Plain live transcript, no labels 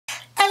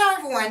Hello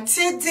everyone,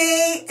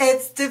 today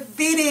it's the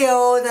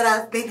video that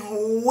I've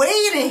been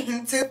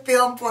waiting to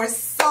film for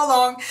so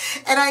long,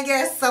 and I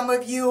guess some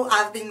of you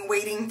have been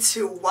waiting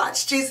to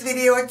watch this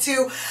video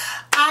too.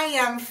 I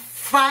am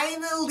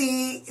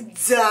finally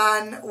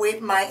done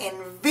with my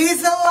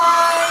Invisalign.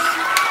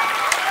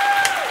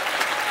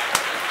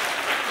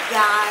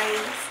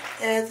 Guys,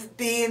 it's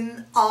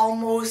been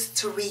almost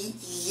 3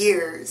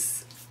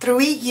 years.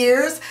 3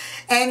 years,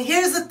 and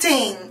here's the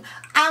thing,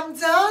 I'm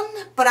done,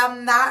 but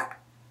I'm not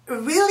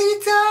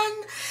really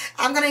done.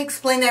 I'm gonna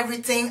explain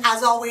everything.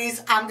 As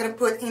always, I'm gonna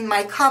put in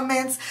my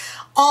comments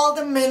all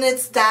the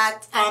minutes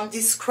that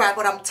describe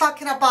what I'm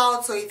talking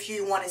about, so if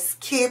you want to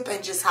skip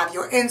and just have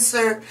your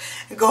answer,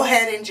 go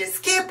ahead and just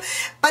skip.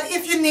 But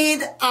if you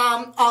need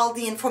all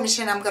the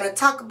information I'm gonna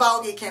talk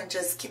about, you can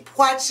just keep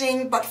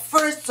watching. But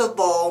first of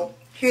all,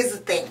 here's the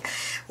thing,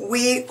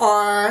 we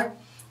are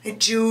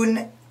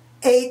June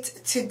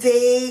 8th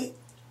today.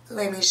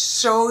 Let me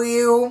show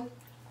you.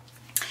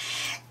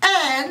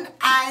 And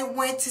I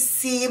went to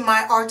see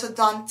my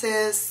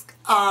orthodontist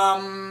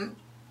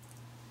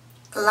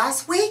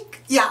last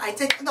week. Yeah,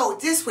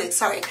 this week,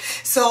 sorry.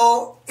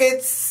 So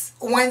it's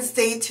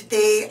Wednesday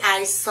today.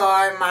 I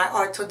saw my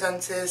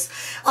orthodontist.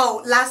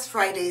 Oh, last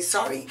Friday,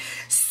 sorry.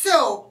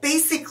 So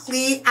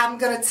basically, I'm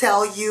gonna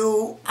tell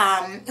you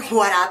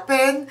what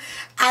happened.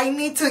 I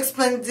need to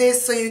explain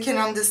this so you can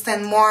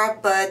understand more,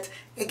 but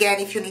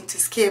again, if you need to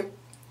skip,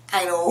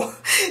 I know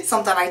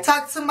sometimes I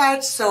talk too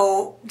much,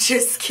 so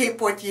just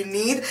skip what you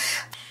need.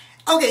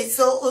 Okay,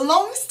 so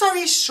long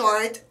story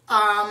short,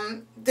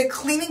 the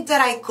clinic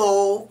that I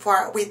go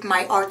for with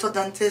my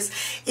orthodontist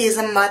is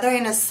a mother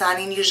and a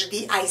son, and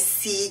usually I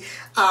see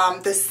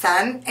the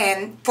son,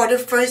 and for the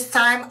first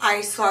time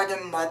I saw the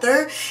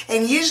mother.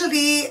 And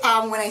usually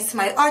when I see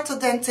my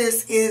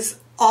orthodontist is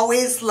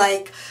always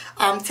like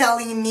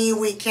telling me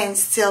we can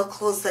still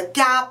close the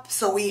gap,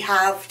 so we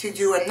have to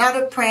do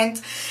another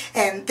print,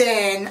 and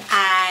then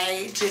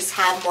I just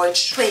have more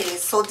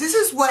trays. So this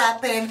is what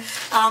happened.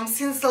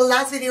 Since the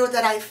last video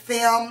that I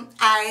filmed,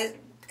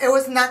 it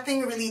was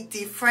nothing really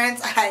different.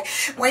 I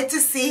went to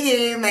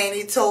see him and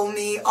he told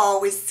me, oh,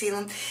 we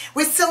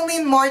still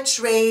need more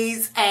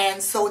trays,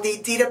 and so they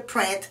did a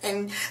print.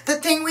 And the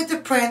thing with the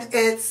print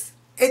is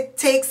it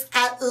takes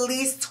at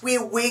least 3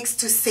 weeks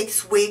to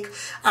 6 weeks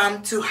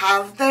to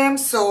have them.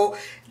 So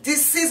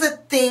this is a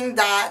thing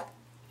that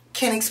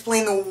can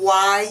explain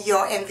why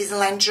your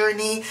Invisalign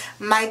journey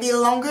might be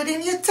longer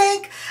than you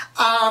think.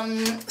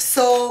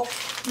 So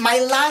my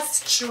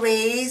last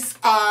trays,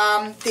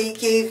 they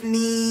gave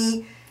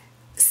me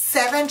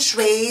 7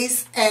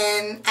 trays,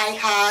 and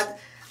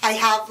I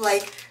have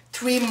like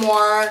 3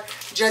 more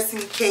just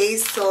in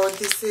case. So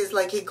this is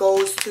like, it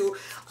goes to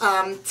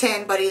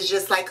 10, but it's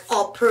just like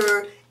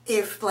upper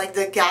if like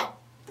the gap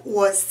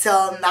was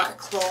still not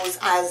closed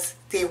as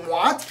they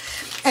want.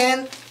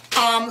 And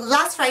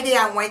last Friday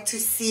I went to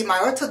see my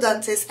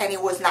orthodontist, and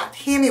it was not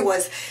him, it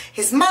was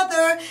his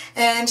mother,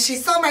 and she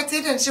saw my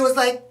teeth and she was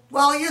like,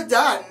 well, you're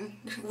done.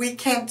 We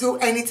can't do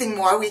anything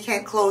more. We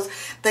can't close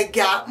the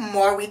gap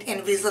more with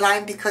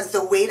Invisalign, because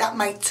the way that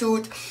my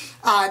tooth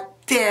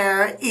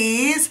there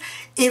is,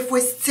 if we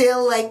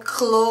still like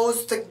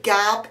close the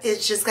gap,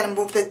 it's just gonna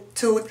move the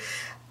tooth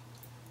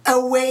a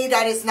way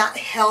that is not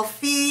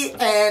healthy.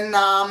 And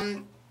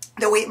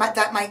the way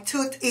that my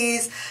tooth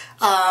is,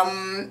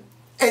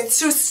 it's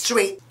too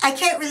straight. I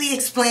can't really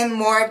explain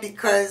more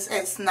because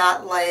it's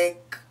not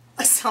like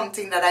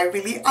something that I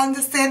really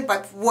understand,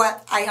 but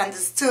what I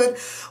understood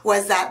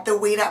was that the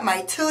way that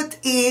my tooth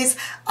is,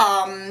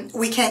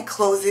 we can't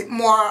close it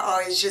more,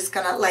 or it's just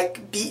gonna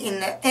like be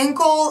in an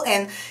angle.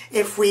 And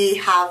if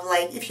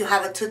you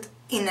have a tooth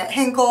in an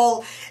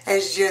angle,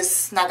 it's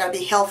just not gonna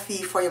be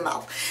healthy for your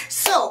mouth.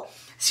 So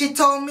she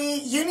told me,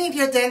 you need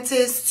your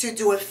dentist to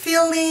do a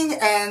filling,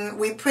 and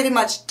we're pretty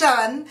much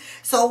done.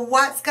 So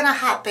what's gonna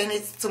happen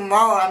is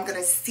tomorrow I'm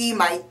gonna see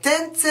my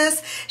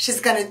dentist. She's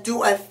gonna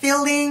do a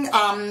filling.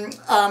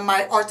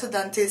 My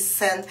orthodontist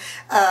sent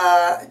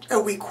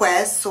a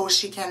request so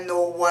she can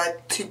know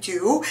what to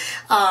do.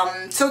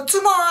 So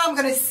tomorrow I'm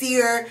gonna see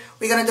her,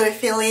 we're gonna do a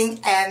filling,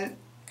 and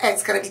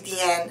it's gonna be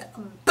the end.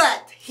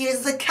 But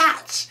here's the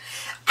catch.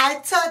 I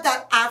thought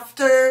that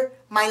after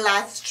my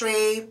last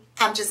tray,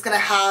 I'm just gonna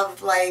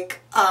have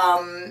like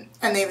an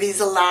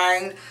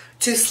Invisalign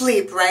to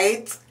sleep,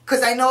 right?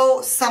 Because I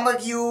know some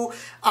of you,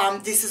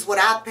 this is what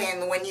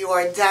happened when you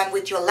are done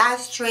with your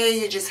last tray,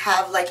 you just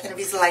have like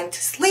Invisalign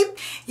to sleep.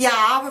 Yeah,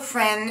 I have a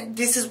friend,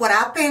 this is what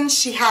happened.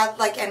 She had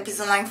like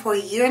Invisalign for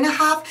 1.5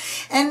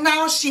 years, and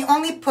now she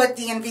only put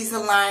the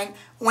Invisalign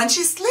when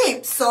she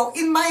sleeps. So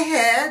in my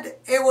head,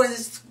 it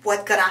was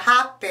what's gonna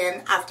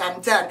happen after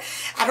I'm done.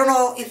 I don't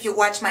know if you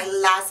watched my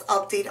last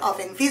update of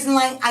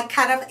Invisalign. I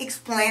kind of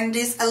explained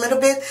this a little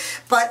bit,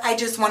 but I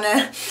just want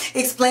to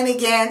explain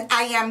again.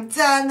 I am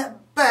done,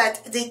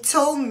 but they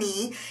told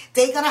me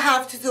they're gonna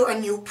have to do a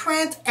new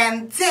print,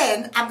 and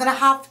then I'm gonna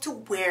have to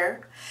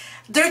wear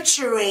their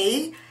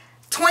tray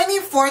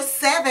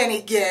 24/7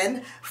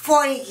 again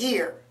for 1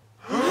 year.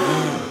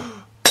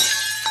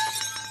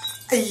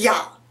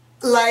 Yeah.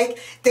 Like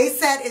they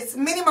said, it's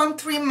minimum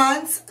 3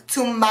 months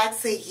to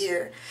max a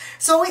year.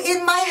 So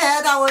in my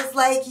head I was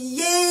like,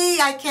 yay,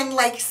 I can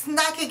like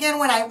snack again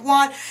when I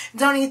want,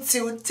 don't need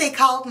to take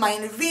out my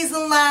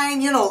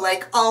Invisalign, you know,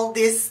 like all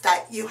this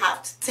that you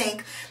have to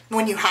think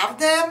when you have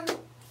them.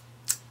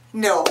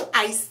 No,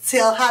 I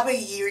still have a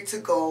year to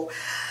go.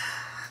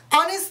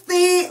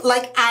 Honestly,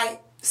 like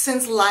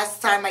since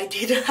last time I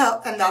did an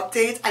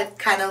update, I've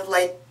kind of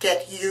like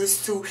get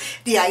used to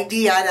the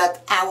idea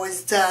that I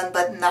was done,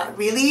 but not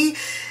really.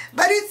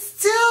 But it's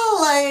still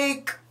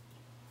like,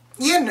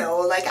 you know,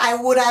 like I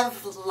would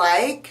have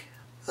loved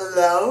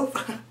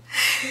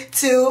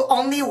to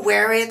only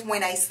wear it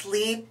when I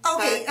sleep.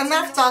 Okay,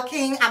 enough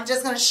talking. I'm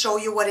just gonna show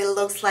you what it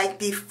looks like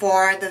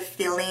before the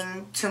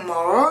filling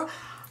tomorrow.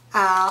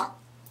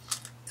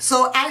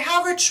 So I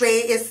have a tray,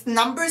 it's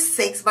number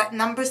 6, but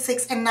number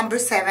 6 and number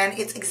 7,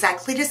 it's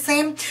exactly the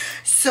same.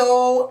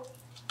 So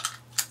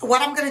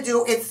what I'm gonna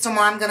do is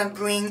tomorrow I'm gonna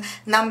bring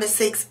number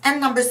 6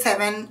 and number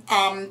 7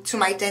 to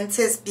my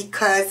dentist,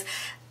 because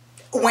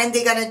when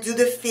they're gonna do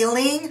the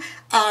filling,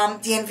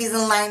 the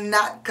Invisalign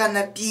not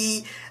gonna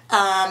be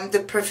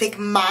the perfect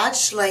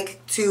match,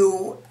 like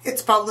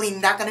it's probably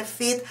not gonna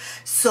fit.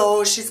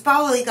 So she's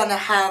probably gonna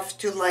have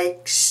to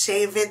like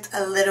shave it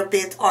a little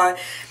bit or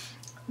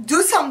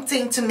do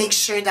something to make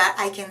sure that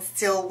I can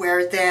still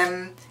wear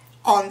them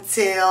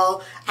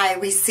until I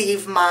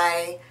receive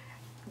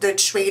the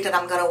tray that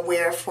I'm gonna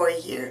wear for a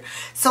year.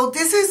 So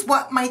this is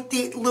what my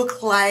teeth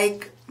look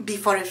like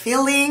before the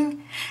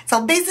filling.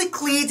 So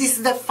basically this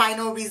is the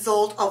final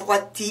result of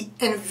what the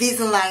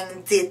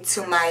Invisalign did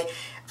to my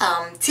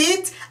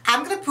teeth.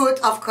 I'm gonna put,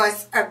 of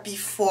course, a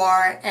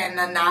before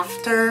and an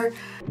after.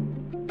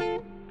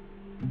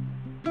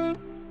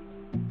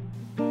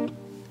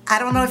 I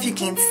don't know if you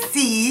can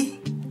see,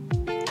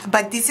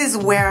 but this is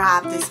where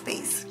I have the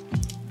space.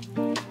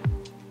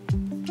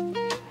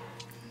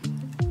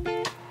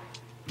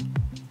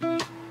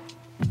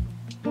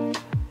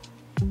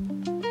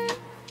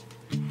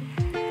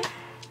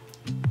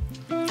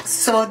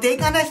 So they're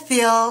gonna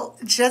feel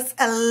just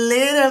a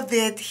little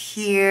bit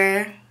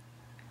here,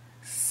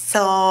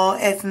 so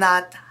it's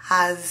not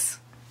as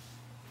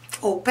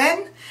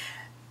open.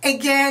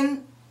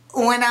 Again,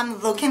 when I'm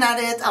looking at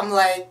it, I'm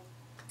like,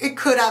 it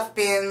could have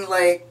been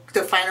like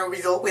the final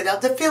result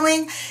without the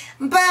filling,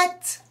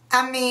 but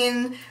I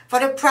mean, for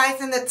the price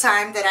and the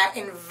time that I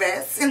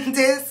invest in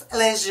this,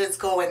 let's just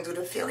go and do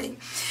the filling.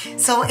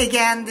 So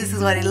again, this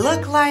is what it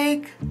looked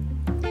like.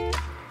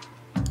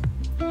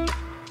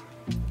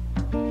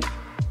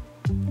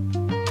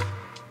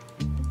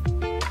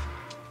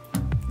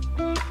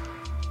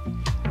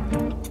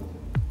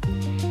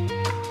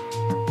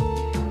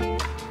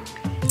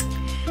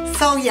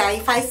 So yeah,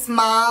 if I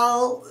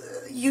smile,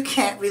 you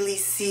can't really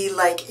see,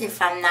 like,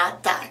 if I'm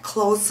not that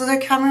close to the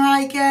camera,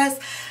 I guess,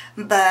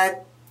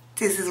 but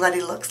this is what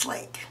it looks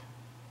like.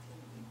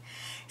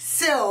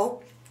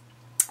 So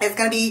it's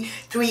gonna be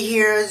 3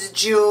 years,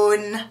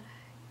 June,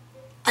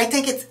 I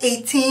think it's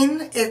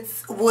 18, it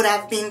would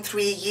have been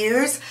 3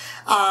 years,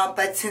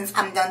 but since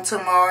I'm done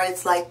tomorrow,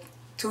 it's like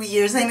 2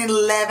 years and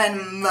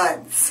 11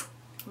 months,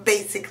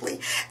 basically.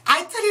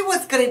 I thought it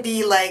was gonna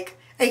be like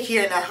a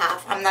year and a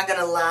half, I'm not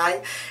gonna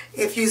lie.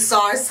 If you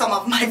saw some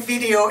of my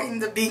video in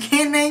the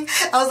beginning,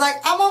 I was like,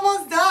 I'm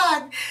almost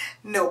done.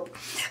 Nope.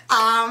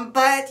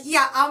 But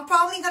yeah, I'm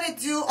probably gonna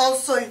do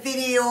also a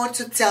video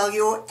to tell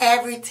you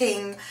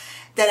everything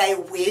that I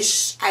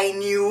wish I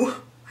knew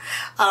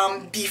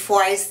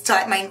before I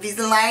start my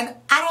Invisalign.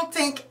 I don't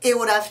think it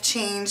would have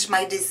changed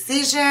my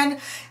decision,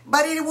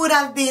 but it would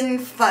have been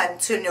fun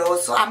to know.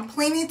 So I'm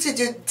planning to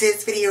do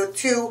this video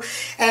too,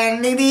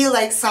 and maybe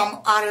like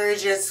some other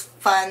just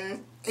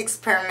fun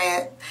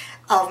experiment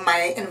of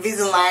my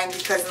Invisalign,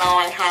 because now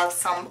I have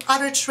some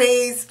other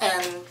trays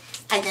and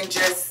I can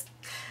just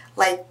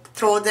like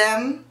throw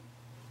them,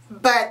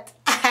 but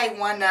I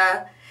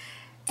wanna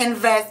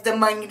invest the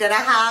money that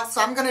I have, so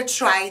I'm gonna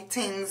try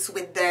things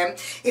with them.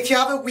 If you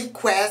have a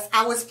request,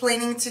 I was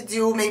planning to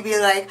do maybe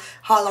like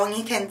how long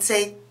it can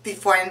take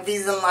before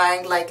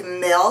Invisalign like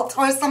melt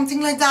or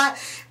something like that,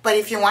 but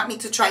if you want me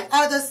to try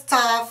other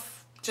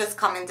stuff, just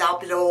comment down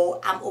below.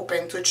 I'm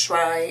open to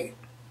try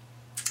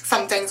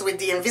some things with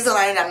the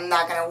Invisalign I'm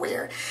not gonna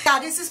wear. Yeah,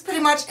 this is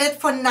pretty much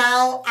it for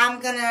now. I'm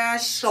gonna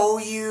show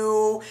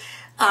you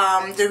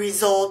the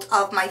result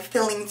of my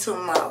filling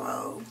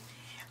tomorrow.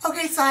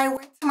 Okay, so I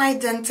went to my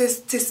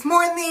dentist this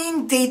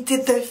morning. They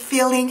did the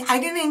filling. I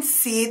didn't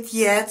see it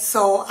yet,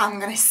 so I'm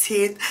gonna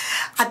see it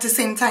at the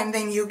same time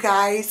than you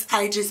guys.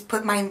 I just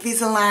put my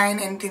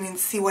Invisalign and didn't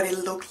see what it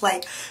looked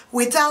like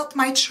without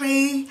my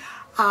tray.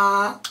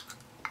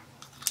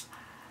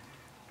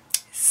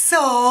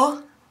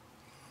 So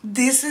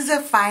this is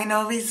the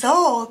final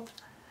result.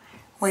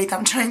 Wait,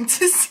 I'm trying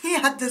to see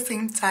at the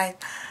same time.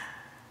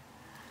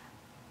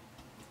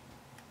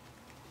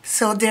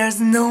 So there's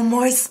no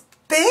more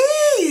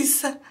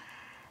space.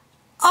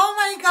 Oh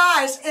my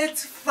gosh,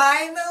 it's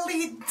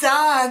finally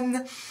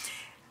done.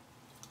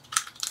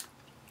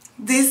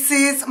 This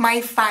is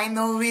my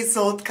final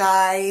result,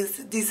 guys.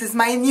 This is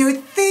my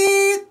new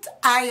teeth. it.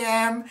 I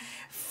am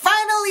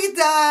finally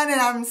done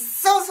and I'm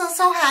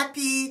so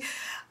happy.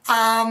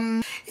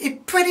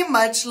 It pretty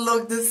much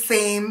looked the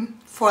same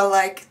for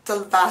like the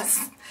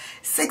last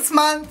 6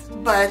 months,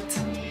 but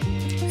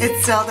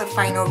it's still the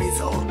final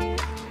result.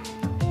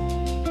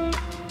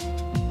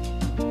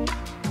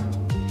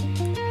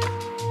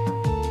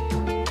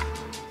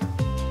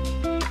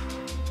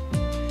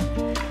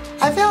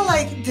 I feel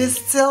like there's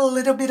still a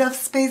little bit of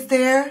space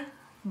there,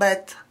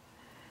 but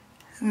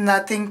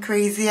nothing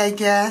crazy, I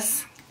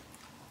guess.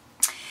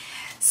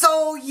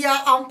 So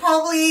yeah, I'm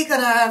probably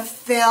gonna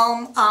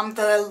film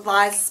the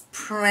last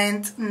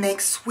print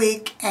next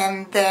week,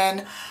 and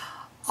then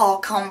I'll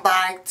come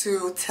back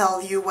to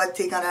tell you what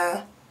they're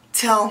gonna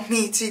tell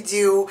me to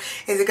do.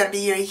 Is it gonna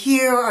be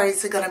here or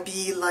is it gonna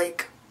be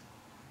like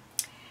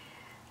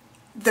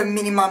the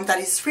minimum that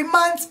is 3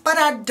 months? But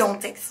I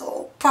don't think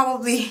so.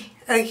 Probably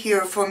a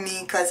year for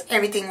me because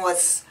everything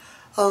was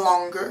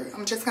longer.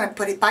 I'm just gonna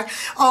put it back.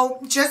 Oh,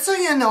 just so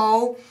you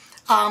know,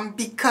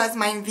 because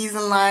my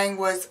Invisalign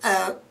was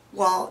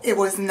well, it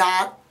was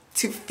not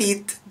to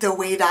fit the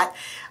way that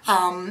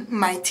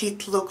my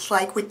teeth looks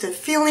like with the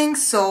filling,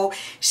 so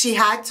she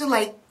had to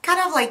like kind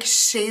of like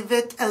shave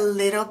it a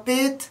little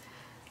bit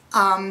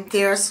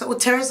there. So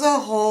there's a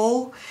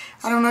hole,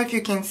 I don't know if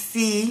you can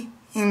see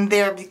in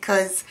there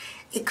because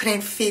it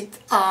couldn't fit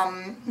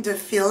the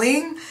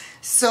filling.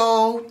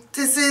 So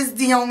this is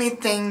the only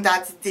thing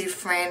that's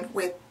different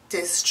with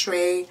this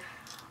tray,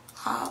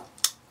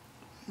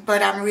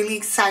 but I'm really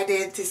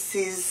excited. This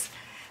is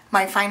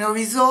my final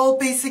result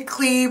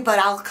basically, but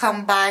I'll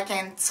come back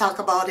and talk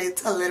about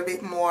it a little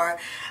bit more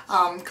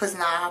because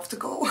now I have to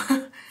go.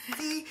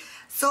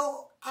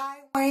 So I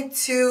went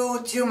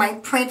to do my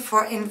print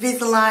for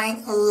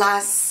Invisalign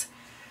last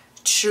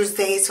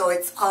Tuesday, so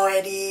it's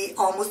already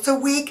almost a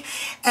week,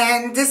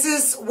 and this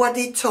is what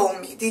they told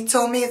me. They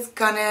told me it's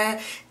gonna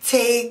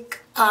take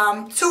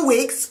 2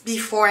 weeks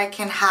before I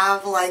can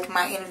have like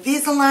my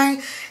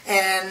Invisalign,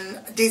 and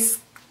this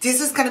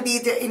is gonna be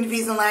the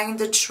Invisalign,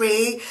 the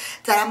tray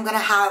that I'm gonna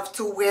have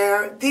to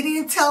wear. They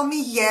didn't tell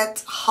me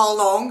yet how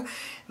long,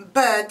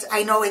 but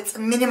I know it's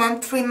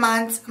minimum 3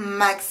 months,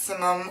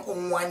 maximum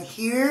 1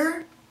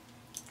 year.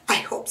 I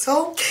hope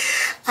so.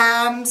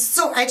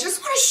 So I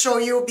just want to show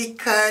you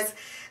because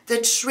the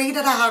tray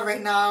that I have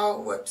right now,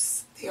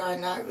 whoops, they are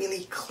not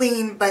really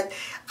clean, but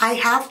I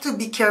have to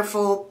be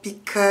careful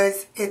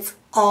because it's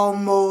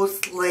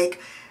almost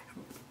like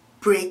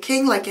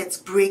breaking, like it's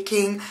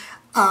breaking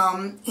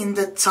in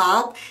the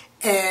top,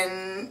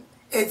 and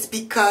it's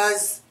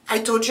because I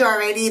told you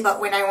already, but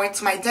when I went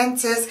to my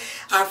dentist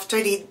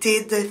after they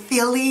did the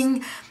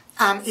filling,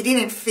 it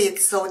didn't fit,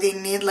 so they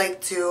need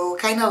like to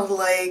kind of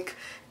like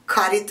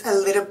cut it a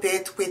little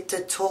bit with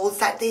the tools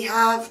that they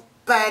have.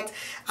 But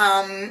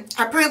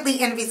apparently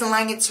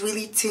Invisalign, it's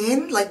really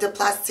thin, like the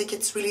plastic,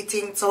 it's really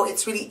thin, so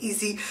it's really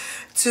easy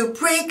to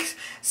break.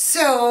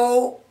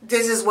 So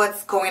this is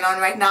what's going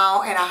on right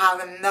now, and I have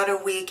another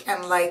week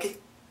and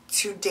like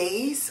 2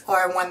 days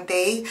or 1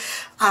 day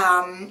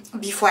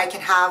before I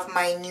can have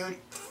my new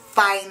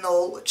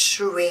final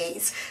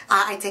trays.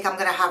 I think I'm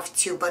gonna have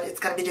 2, but it's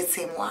gonna be the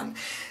same one.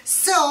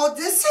 So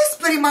this is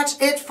pretty much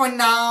it for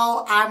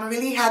now. I'm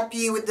really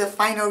happy with the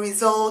final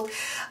result.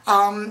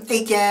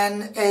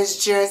 Again,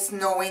 it's just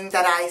knowing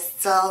that I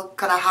still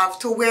gonna have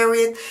to wear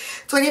it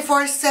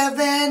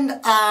 24/7.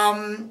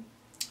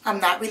 I'm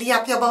not really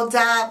happy about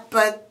that,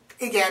 but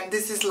again,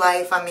 this is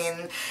life. I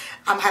mean,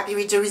 I'm happy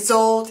with the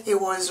result. It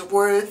was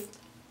worth,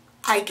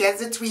 I guess,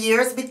 the 3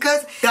 years,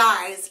 because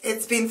guys,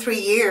 it's been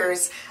 3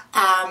 years.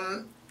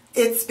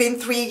 It's been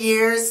 3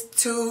 years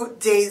 2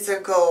 days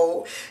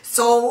ago,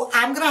 so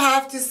I'm gonna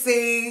have to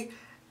say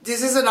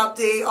this is an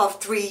update of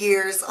 3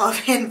 years of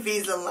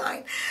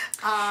Invisalign.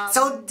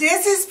 So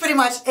this is pretty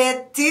much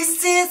it.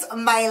 This is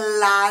my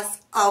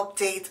last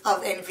update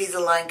of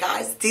Invisalign,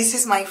 guys. This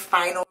is my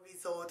final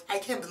result. I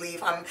can't believe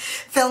I'm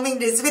filming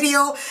this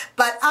video,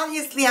 but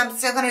obviously I'm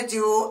still gonna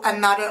do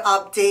another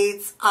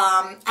update.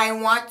 I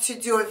want to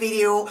do a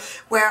video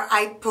where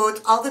I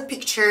put all the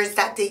pictures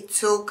that they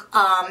took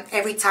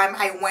every time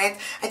I went.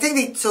 I think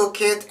they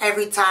took it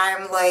every time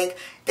like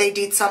they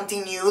did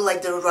something new,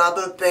 like the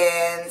rubber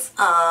bands,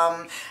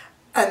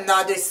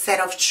 another set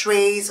of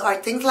trays or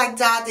things like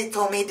that. They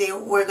told me they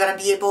were gonna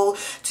be able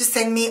to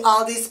send me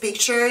all these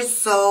pictures,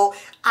 so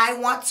I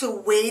want to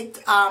wait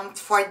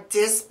for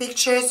this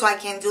picture so I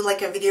can do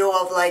like a video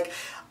of like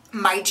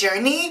my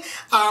journey.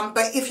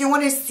 But if you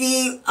want to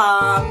see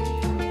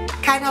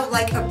kind of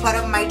like a part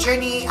of my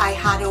journey, I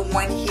had a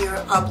 1 year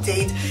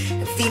update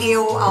video.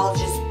 I'll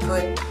just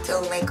put the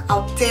link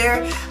up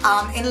there,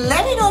 and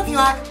let me know if you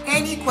have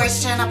any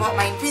question about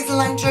my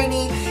Invisalign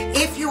journey.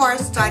 If you are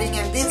starting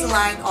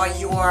Invisalign or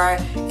you are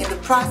in the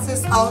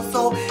process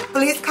also,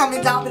 please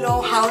comment down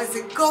below. How is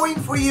it going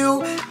for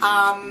you?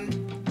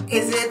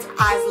 Is it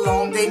as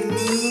long than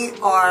me,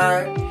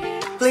 or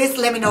please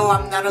let me know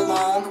I'm not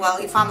alone. Well,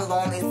 if I'm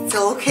alone, it's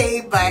still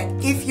okay, but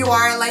if you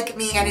are like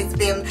me and it's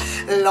been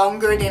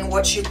longer than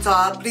what you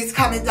thought, please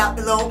comment down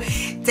below.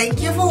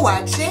 Thank you for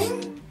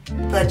watching.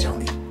 Bye,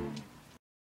 Johnny.